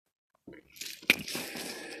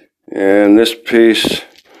And this piece,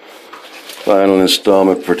 final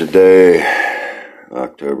installment for today,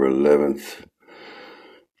 October 11th,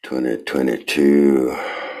 2022.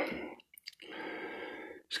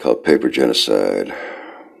 It's called Paper Genocide.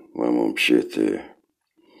 Mamamshite.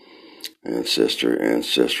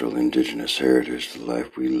 Ancestral, indigenous heritage, the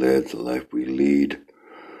life we led, the life we lead.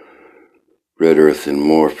 Red earth in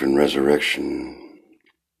morph and resurrection.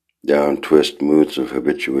 Down twist moods of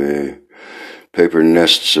habitué. Paper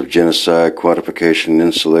nests of genocide, quantification,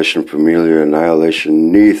 insulation, familiar, annihilation,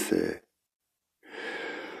 nithe.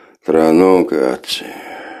 Tranongatse.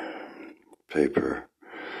 Paper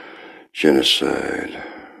genocide.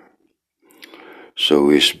 So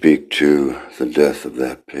we speak to the death of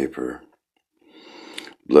that paper.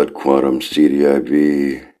 Blood quantum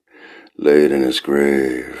CDIB laid in his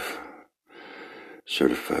grave.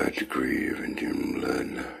 Certified degree of Indian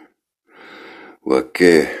blood.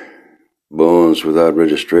 Wake. Bones without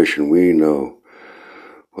registration, we know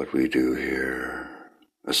what we do here.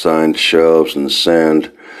 Assigned shelves in the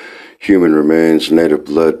sand, human remains, native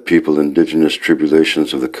blood, people, indigenous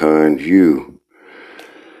tribulations of the kind you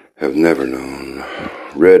have never known.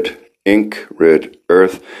 Red ink, red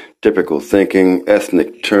earth, typical thinking,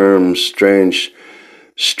 ethnic terms, strange,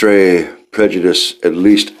 stray prejudice, at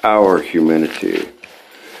least our humanity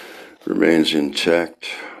remains intact.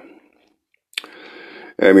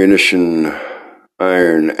 Ammunition,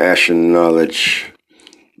 iron, ashen knowledge,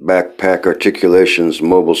 backpack articulations,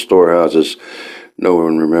 mobile storehouses. No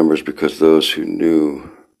one remembers because those who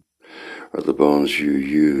knew are the bones you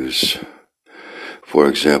use for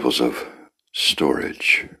examples of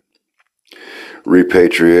storage.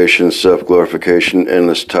 Repatriation, self-glorification,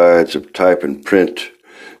 endless tides of type and print,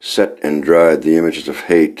 set and dried the images of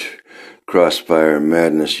hate, crossfire,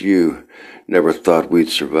 madness. You never thought we'd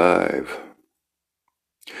survive.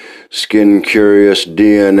 Skin curious,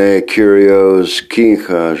 DNA curios,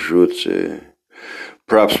 kincha jutse.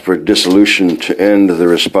 Props for dissolution to end the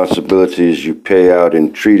responsibilities you pay out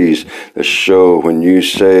in treaties that show when you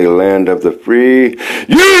say land of the free,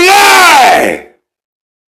 you lie!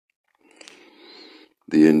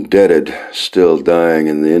 The indebted still dying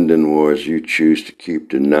in the Indian wars you choose to keep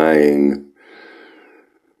denying.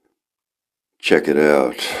 Check it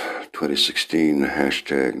out. 2016,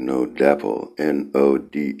 hashtag NoDapple,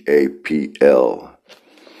 NODAPL.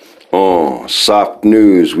 Oh, soft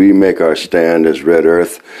news, we make our stand as Red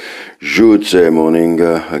Earth. Jutse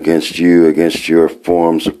Moninga, against you, against your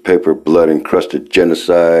forms of paper blood-encrusted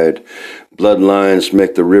genocide. Bloodlines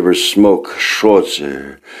make the rivers smoke,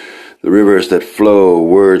 Schwarze. The rivers that flow,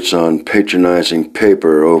 words on patronizing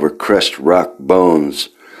paper over crest rock bones.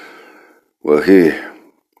 Well, here.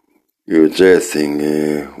 Uzetting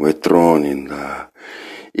wetroninda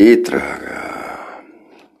itraga.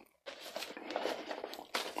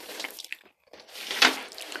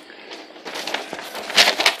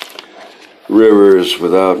 Rivers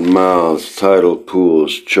without mouths, tidal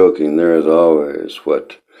pools choking. There is always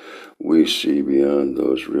what we see beyond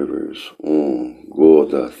those rivers.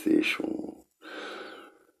 Godathish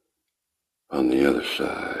on the other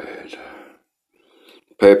side.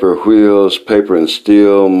 Paper wheels, paper and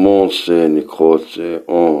steel, monse, nikotse,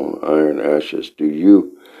 iron ashes. Do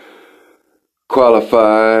you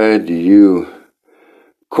qualify? Do you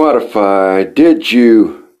quantify? Did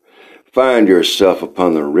you find yourself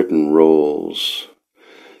upon the written rolls,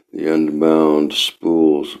 the unbound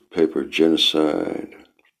spools of paper genocide?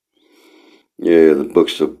 Yeah, the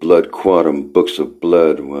books of blood, quantum books of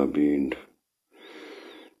blood, Wabin,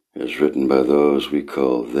 as written by those we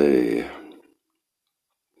call they.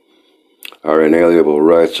 Our inalienable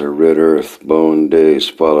rights are red earth, bone days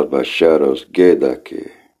followed by shadows, gedake.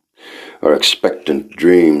 Our expectant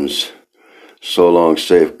dreams, so long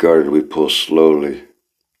safeguarded we pull slowly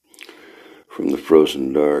from the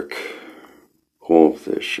frozen dark. Goda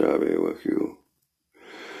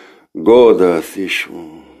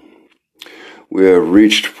Thishu. We have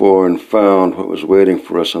reached for and found what was waiting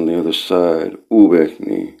for us on the other side.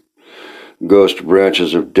 Ubekni. Ghost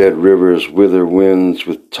branches of dead rivers, wither winds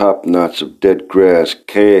with top knots of dead grass,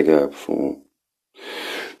 Kegapfu.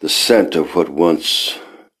 The scent of what once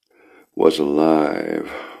was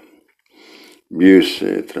alive. Buse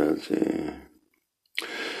traze.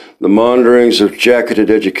 The maunderings of jacketed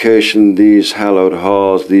education, these hallowed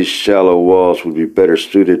halls, these shallow walls would be better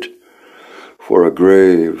suited for a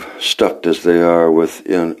grave, stuffed as they are with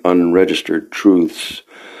unregistered truths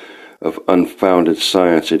of unfounded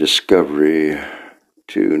science, a discovery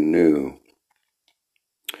too new.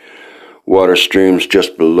 Water streams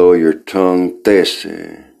just below your tongue, tese,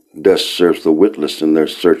 Dust serves the witless in their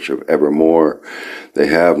search of evermore. They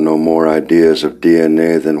have no more ideas of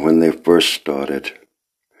DNA than when they first started.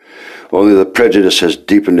 Only the prejudice has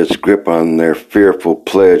deepened its grip on their fearful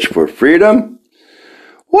pledge for freedom.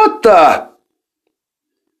 What the?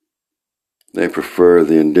 They prefer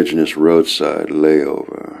the indigenous roadside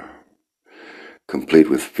layover, complete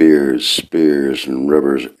with fears, spears, and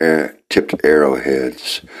rubber-tipped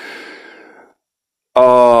arrowheads.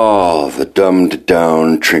 All the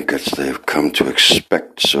dumbed-down trinkets they've come to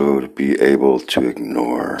expect so to be able to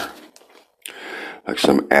ignore. Like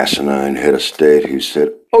some asinine head of state who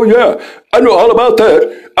said, "Oh yeah, I know all about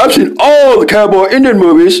that. I've seen all the cowboy Indian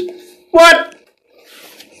movies." What?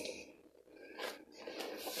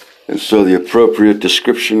 And so the appropriate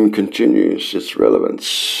description continues its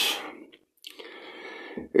relevance.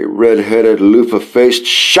 A red-headed, loofah-faced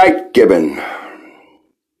shite gibbon.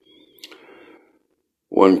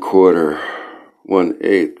 1/4,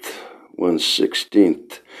 1/8,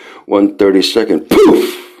 1/16, 1/32.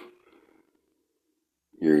 Poof!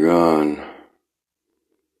 You're gone.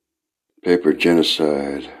 Paper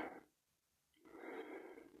genocide.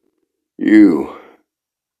 You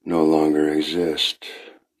no longer exist.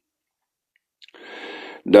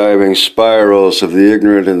 Diving spirals of the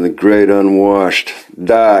ignorant and the great unwashed.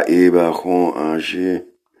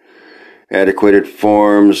 Antiquated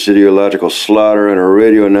forms, ideological slaughter, and a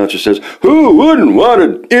radio announcer says, "Who wouldn't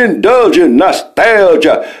want to indulge in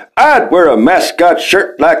nostalgia? I'd wear a mascot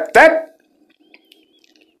shirt like that."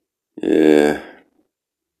 Yeah.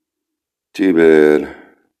 Too bad.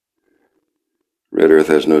 Red Earth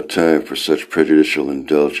has no time for such prejudicial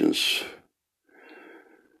indulgence.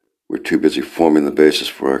 We're too busy forming the basis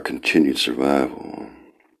for our continued survival.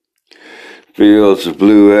 Fields of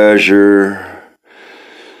blue azure,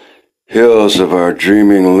 hills of our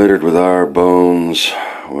dreaming littered with our bones.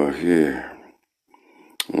 Well, here.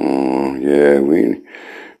 Oh, yeah, we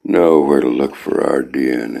know where to look for our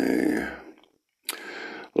DNA.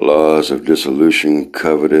 Laws of dissolution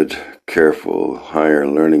coveted, careful, higher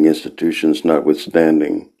learning institutions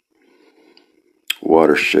notwithstanding.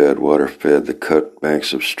 Watershed, water-fed, the cut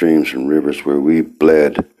banks of streams and rivers where we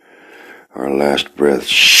bled, our last breath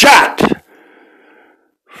shot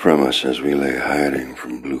from us as we lay hiding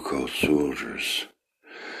from blue-coat soldiers.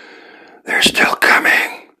 They're still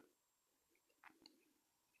coming.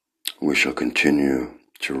 We shall continue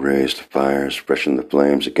to raise the fires, freshen the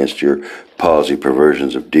flames against your palsy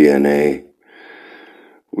perversions of DNA.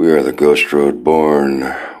 We are the Ghost Road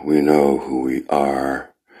born. We know who we are.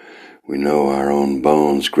 We know our own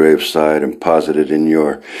bones, graveside and posited in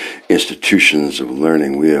your institutions of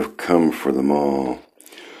learning. We have come for them all,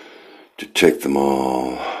 to take them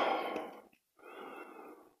all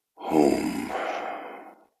home.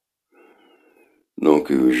 Donc,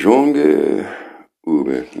 jonge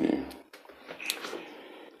ubetni.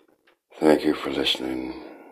 Thank you for listening.